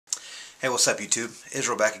Hey, what's up YouTube?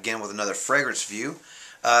 Israel back again with another fragrance review.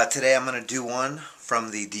 Today I'm going to do one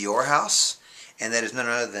from the Dior house, and that is none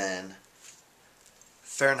other than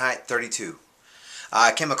Fahrenheit 32.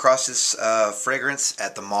 I came across this fragrance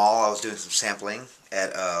at the mall. I was doing some sampling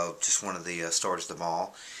at just one of the stores at the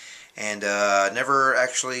mall, and never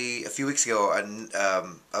actually, a few weeks ago,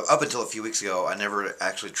 up until a few weeks ago, I never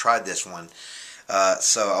actually tried this one.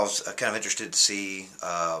 So I was kind of interested to see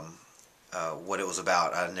what it was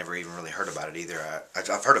about. I'd never even really heard about it either.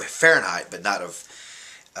 I've heard of Fahrenheit, but not of,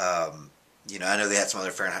 I know they had some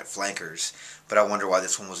other Fahrenheit flankers, but I wonder why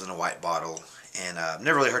this one was in a white bottle, and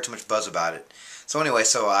never really heard too much buzz about it. So anyway,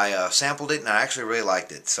 so I sampled it, and I actually really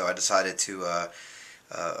liked it, so I decided to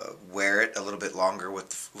wear it a little bit longer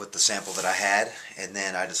with the sample that I had, and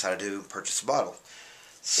then I decided to purchase a bottle.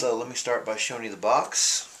 So let me start by showing you the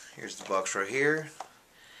box. Here's the box right here.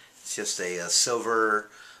 It's just a silver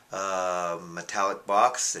metallic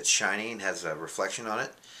box that's shiny and has a reflection on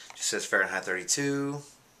it. It just says Fahrenheit 32,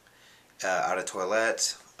 out of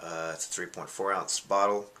toilette. It's a 3.4 ounce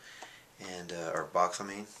bottle, and or box, I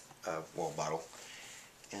mean, well, bottle.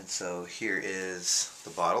 And so here is the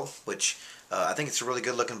bottle, which I think it's a really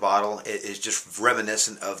good looking bottle. It is just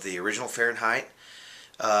reminiscent of the original Fahrenheit.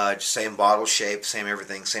 Just same bottle shape, same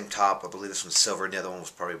everything, same top. I believe this one's silver and the other one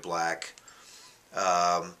was probably black.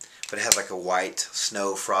 But it has like a white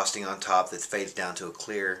snow frosting on top that fades down to a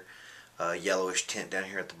clear yellowish tint down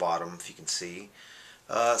here at the bottom, if you can see.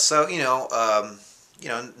 So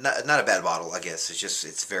not a bad bottle, I guess.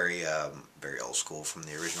 It's very very old school from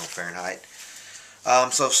the original Fahrenheit.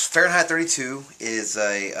 So Fahrenheit 32 is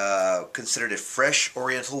considered a fresh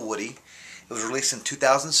Oriental woody. It was released in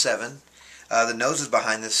 2007. The noses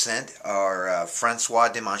behind this scent are Francois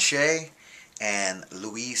Demanche and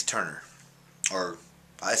Louise Turner. Or,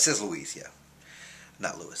 it says Louise, yeah.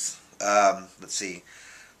 Not Louis. Let's see.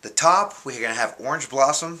 The top, we're going to have Orange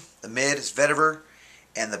Blossom. The mid is Vetiver.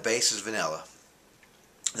 And the base is Vanilla.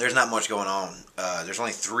 There's not much going on. There's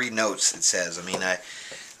only 3 notes, it says. I mean,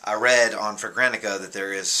 I read on Fragrantica that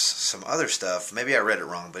there is some other stuff. Maybe I read it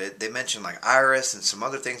wrong, but they mentioned like iris and some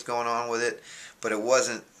other things going on with it. But it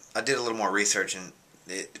wasn't. I did a little more research, and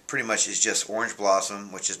it pretty much is just Orange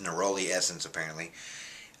Blossom, which is Neroli Essence apparently,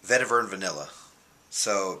 Vetiver and Vanilla.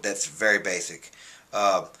 So that's very basic.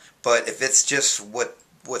 But if it's just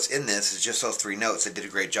what's in this is just those 3 notes, they did a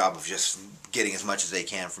great job of just getting as much as they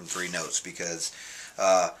can from 3 notes, because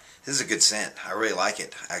this is a good scent. I really like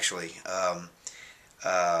it, actually.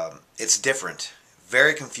 It's different.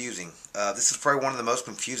 Very confusing. This is probably one of the most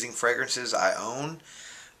confusing fragrances I own.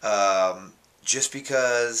 Just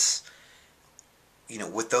because,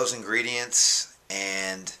 with those ingredients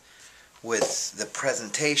and with the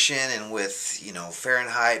presentation and with,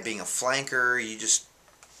 Fahrenheit being a flanker,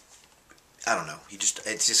 I don't know,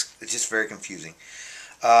 it's just very confusing.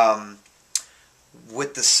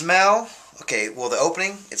 With the smell, okay, well, the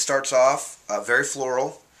opening, it starts off very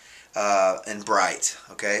floral and bright,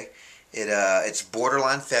 okay? It's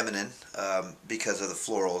borderline feminine because of the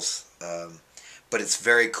florals, but it's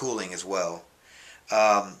very cooling as well.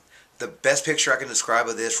 The best picture I can describe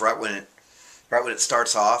of this, right when it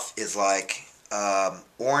starts off, is like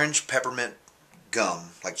orange peppermint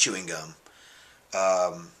gum, like chewing gum,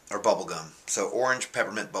 or bubble gum. So orange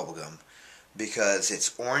peppermint bubble gum, because it's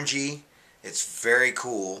orangey, it's very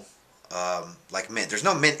cool, like mint. There's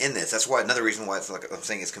no mint in this. That's why another reason why I'm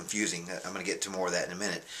saying it's confusing. I'm going to get to more of that in a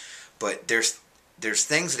minute. But there's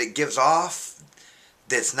things that it gives off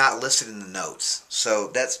that's not listed in the notes. So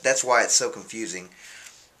that's why it's so confusing.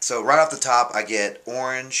 So right off the top, I get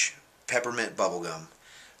orange peppermint bubblegum.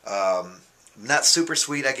 Not super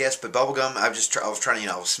sweet, I guess, but bubblegum, I was trying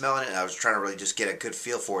to, I was smelling it, and I was trying to really just get a good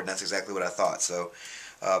feel for it, and that's exactly what I thought. So,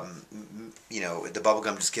 the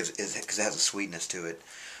bubblegum just gives, because it has a sweetness to it.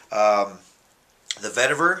 The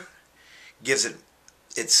vetiver gives it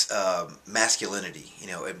its masculinity.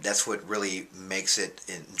 That's what really makes it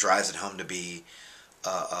and drives it home to be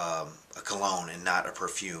a cologne and not a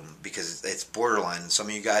perfume, because it's borderline. And some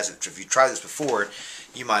of you guys, if you tried this before,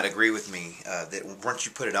 you might agree with me that once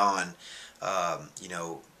you put it on,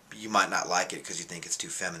 you might not like it because you think it's too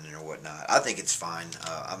feminine or whatnot. I think it's fine.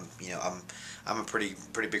 I'm a pretty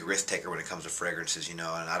big risk taker when it comes to fragrances, and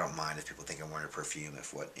I don't mind if people think I'm wearing a perfume,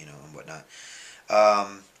 and whatnot.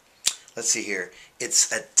 Let's see here. It's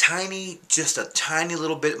just a tiny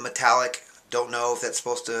little bit metallic. Don't know if that's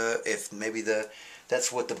supposed to, if maybe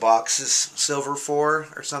that's what the box is silver for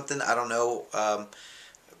or something. I don't know.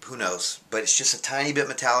 Who knows? But it's just a tiny bit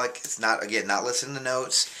metallic. It's not, again, not listed in the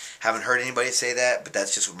notes. Haven't heard anybody say that, but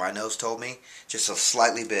that's just what my nose told me. Just a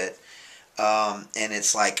slightly bit. And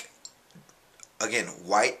it's like again,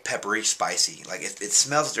 white, peppery, spicy. Like it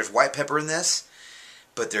smells like there's white pepper in this,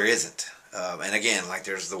 but there isn't. And again, like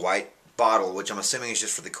there's the white bottle, which I'm assuming is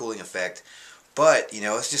just for the cooling effect. But, you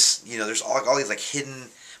know, it's just, you know, there's all these like hidden,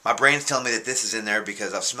 my brain's telling me that this is in there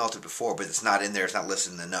because I've smelt it before, but it's not in there, it's not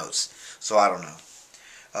listed in the notes. So I don't know.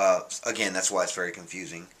 Again, that's why it's very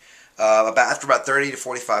confusing. After about 30 to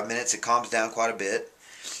 45 minutes, it calms down quite a bit.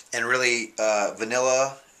 And really,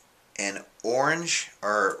 vanilla and orange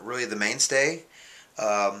are really the mainstay.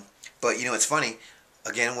 But, you know, it's funny.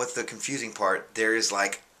 Again, with the confusing part, there is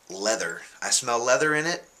like leather. I smell leather in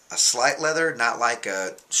it. A slight leather, not like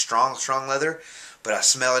a strong leather, but I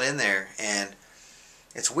smell it in there, and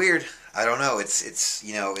it's weird. I don't know. It's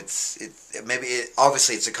you know,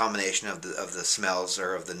 obviously it's a combination of the smells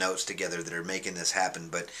or of the notes together that are making this happen.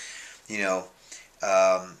 But you know,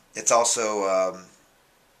 it's also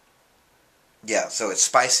yeah. So it's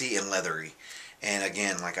spicy and leathery, and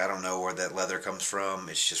again, like I don't know where that leather comes from.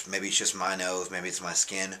 It's just maybe it's just my nose, maybe it's my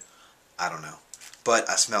skin. I don't know, but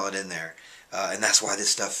I smell it in there. And that's why this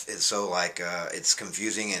stuff is so like it's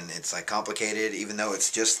confusing and it's like complicated, even though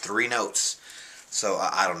it's just 3 notes. So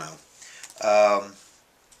I don't know.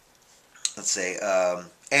 Let's say,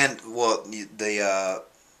 and well, the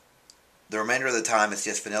remainder of the time it's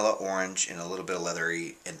just vanilla, orange, and a little bit of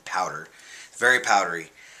leathery and powder. Very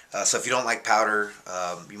powdery. So if you don't like powder,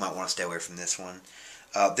 you might want to stay away from this one.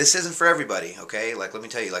 This isn't for everybody, okay? Like, let me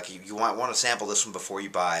tell you, like, you might want to sample this one before you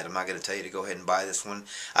buy it. I'm not going to tell you to go ahead and buy this one.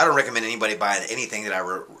 I don't recommend anybody buying anything that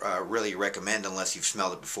I really recommend unless you've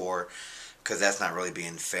smelled it before, because that's not really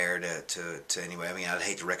being fair to anybody. I mean, I'd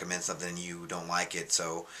hate to recommend something and you don't like it,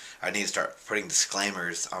 so I need to start putting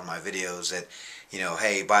disclaimers on my videos that, you know,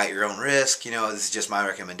 hey, buy at your own risk. You know, this is just my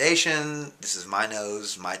recommendation. This is my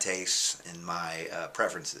nose, my tastes, and my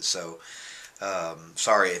preferences. So,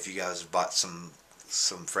 sorry if you guys bought some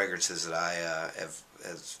fragrances that I have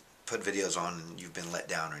put videos on and you've been let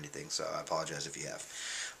down or anything, so I apologize if you have.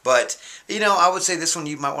 But, you know, I would say this one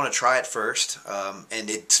you might want to try it first, and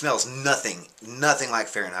it smells nothing like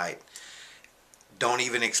Fahrenheit. Don't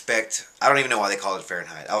even expect, I don't even know why they call it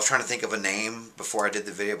Fahrenheit. I was trying to think of a name before I did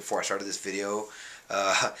the video, before I started this video,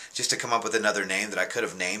 just to come up with another name that I could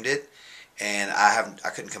have named it. And I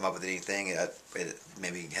couldn't come up with anything. It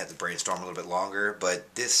maybe had to brainstorm a little bit longer.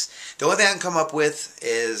 But the only thing I can come up with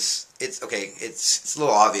is, it's a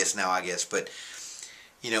little obvious now, I guess. But,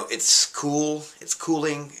 you know, it's cool, it's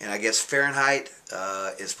cooling. And I guess Fahrenheit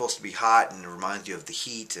is supposed to be hot and it reminds you of the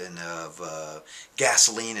heat and of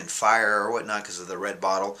gasoline and fire or whatnot because of the red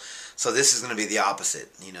bottle. So this is going to be the opposite.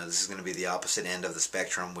 You know, this is going to be the opposite end of the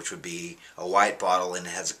spectrum, which would be a white bottle and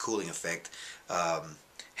it has a cooling effect.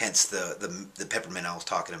 Hence the peppermint I was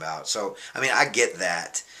talking about. So, I mean, I get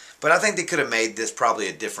that. But I think they could have made this probably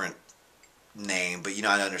a different name. But, you know,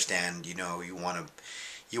 I understand, you know, you want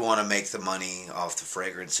to make the money off the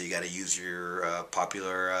fragrance, so you got to use your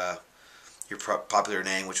popular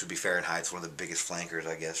name, which would be Fahrenheit. It's one of the biggest flankers,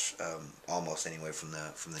 I guess, almost anyway, from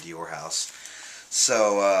the Dior house.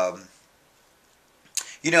 So,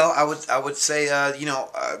 you know, I would say, you know,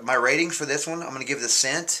 my rating for this one, I'm going to give the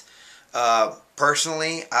scent.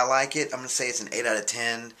 Personally, I like it. I'm going to say it's an 8 out of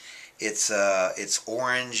 10. It's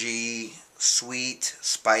orangey, sweet,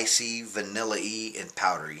 spicy, vanilla-y, and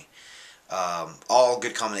powdery. All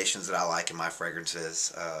good combinations that I like in my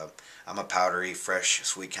fragrances. I'm a powdery, fresh,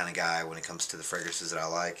 sweet kind of guy when it comes to the fragrances that I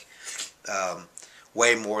like.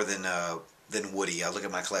 Way more than woody. I look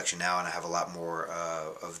at my collection now and I have a lot more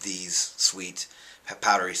of these sweet,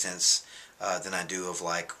 powdery scents than I do of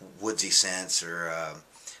like woodsy scents or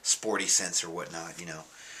sporty scents or whatnot, you know.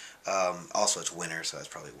 Also, it's winter, so that's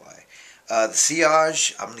probably why. The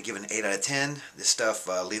sillage, I'm going to give it an 8 out of 10. This stuff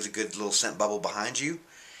leaves a good little scent bubble behind you.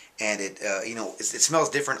 And it, you know, it smells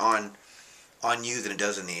different on you than it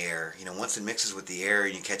does in the air. You know, once it mixes with the air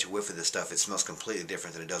and you catch a whiff of this stuff, it smells completely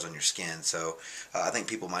different than it does on your skin. So I think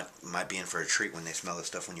people might be in for a treat when they smell this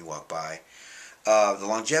stuff when you walk by. The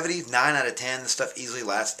longevity, 9 out of 10. This stuff easily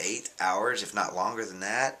lasts 8 hours, if not longer than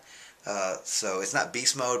that. So it's not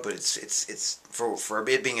beast mode, but it's for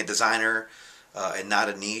it being a designer and not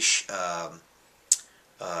a niche.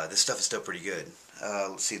 This stuff is still pretty good.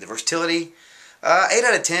 Let's see, the versatility, 8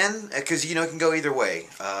 out of 10, because you know it can go either way.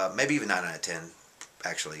 Maybe even 9 out of 10,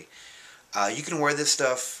 actually. You can wear this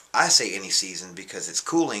stuff, I say any season, because it's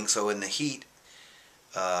cooling. So in the heat,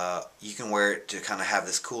 you can wear it to kind of have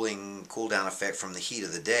this cool down effect from the heat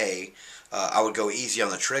of the day. I would go easy on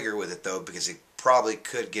the trigger with it though, because probably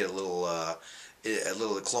could get a little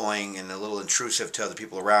cloying and a little intrusive to other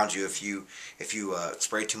people around you if you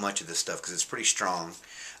spray too much of this stuff, because it's pretty strong.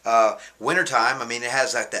 Wintertime, I mean, it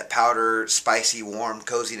has like that powder, spicy, warm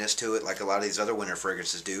coziness to it, like a lot of these other winter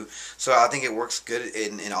fragrances do. So I think it works good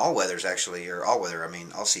in all weathers, actually, or all weather, I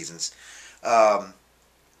mean, all seasons. Um,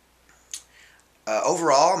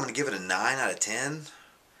 Overall, I'm going to give it a 9 out of 10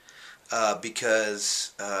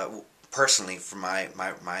 because personally, for my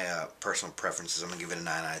personal preferences, I'm going to give it a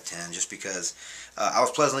 9 out of 10 just because I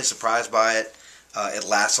was pleasantly surprised by it. It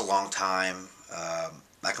lasts a long time.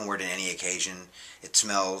 I can wear it in any occasion. It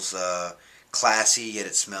smells classy, yet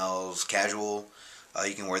it smells casual.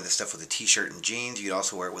 You can wear this stuff with a t-shirt and jeans. You can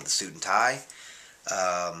also wear it with a suit and tie.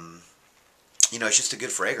 You know, it's just a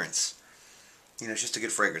good fragrance. You know, it's just a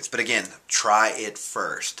good fragrance. But again, try it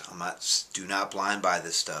first. Do not blind buy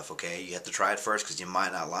this stuff, okay? You have to try it first because you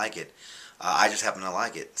might not like it. I just happen to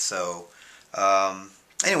like it. So,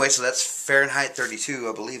 anyway, so that's Fahrenheit 32,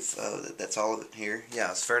 I believe. That's all of it here. Yeah,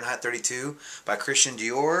 it's Fahrenheit 32 by Christian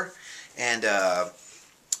Dior. And,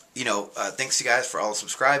 you know, thanks you guys for all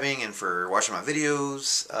subscribing and for watching my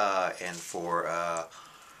videos and for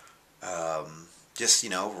just, you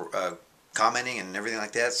know, commenting and everything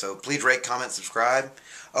like that. So please rate, comment, subscribe.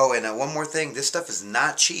 Oh, and one more thing. This stuff is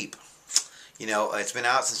not cheap. You know, it's been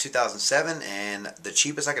out since 2007, and the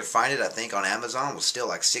cheapest I could find it, I think, on Amazon was still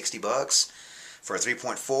like 60 bucks. For a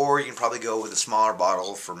 3.4, you can probably go with a smaller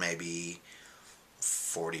bottle for maybe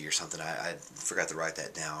 40 or something. I forgot to write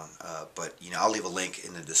that down. But, you know, I'll leave a link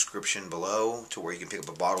in the description below to where you can pick up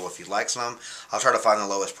a bottle if you'd like some. I'll try to find the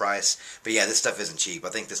lowest price. But, yeah, this stuff isn't cheap. I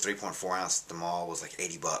think this 3.4 ounce at the mall was like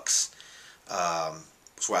 80 bucks.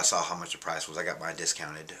 That's where I saw how much the price was. I got mine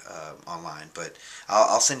discounted online. But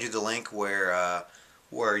I'll send you the link where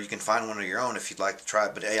you can find one of your own if you'd like to try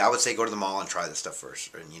it. But hey, I would say go to the mall and try this stuff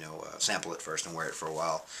first, and you know, sample it first and wear it for a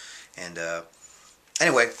while. And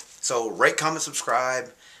anyway, so rate, comment,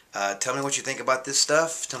 subscribe. Tell me what you think about this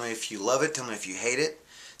stuff. Tell me if you love it. Tell me if you hate it.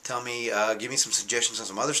 Tell me, give me some suggestions on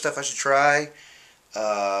some other stuff I should try.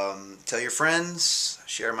 Tell your friends.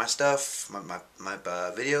 Share my stuff, my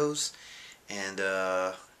videos. And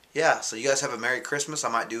yeah, so you guys have a Merry Christmas. I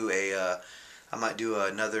might do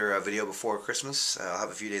another video before Christmas. I'll have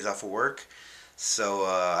a few days off of work, so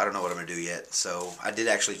I don't know what I'm gonna do yet. So I did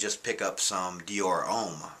actually just pick up some Dior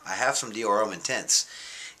Homme. I have some Dior Homme Intense,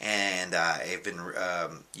 and I've been,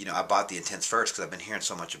 you know, I bought the Intense first because I've been hearing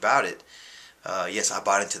so much about it. Yes, I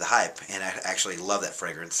bought into the hype, and I actually love that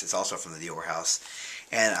fragrance. It's also from the Dior house.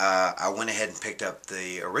 And I went ahead and picked up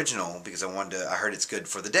the original because I heard it's good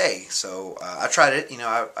for the day. So I tried it. You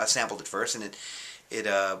know, I sampled it first, and it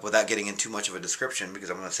without getting in too much of a description because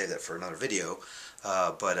I'm going to save that for another video.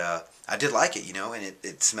 But I did like it, you know, and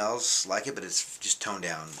it smells like it, but it's just toned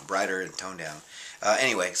down, brighter and toned down.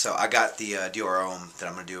 Anyway, so I got the Dior Homme that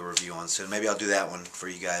I'm going to do a review on soon. Maybe I'll do that one for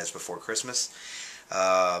you guys before Christmas.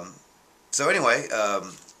 So anyway,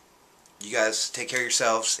 you guys take care of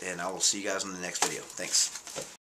yourselves, and I will see you guys in the next video. Thanks.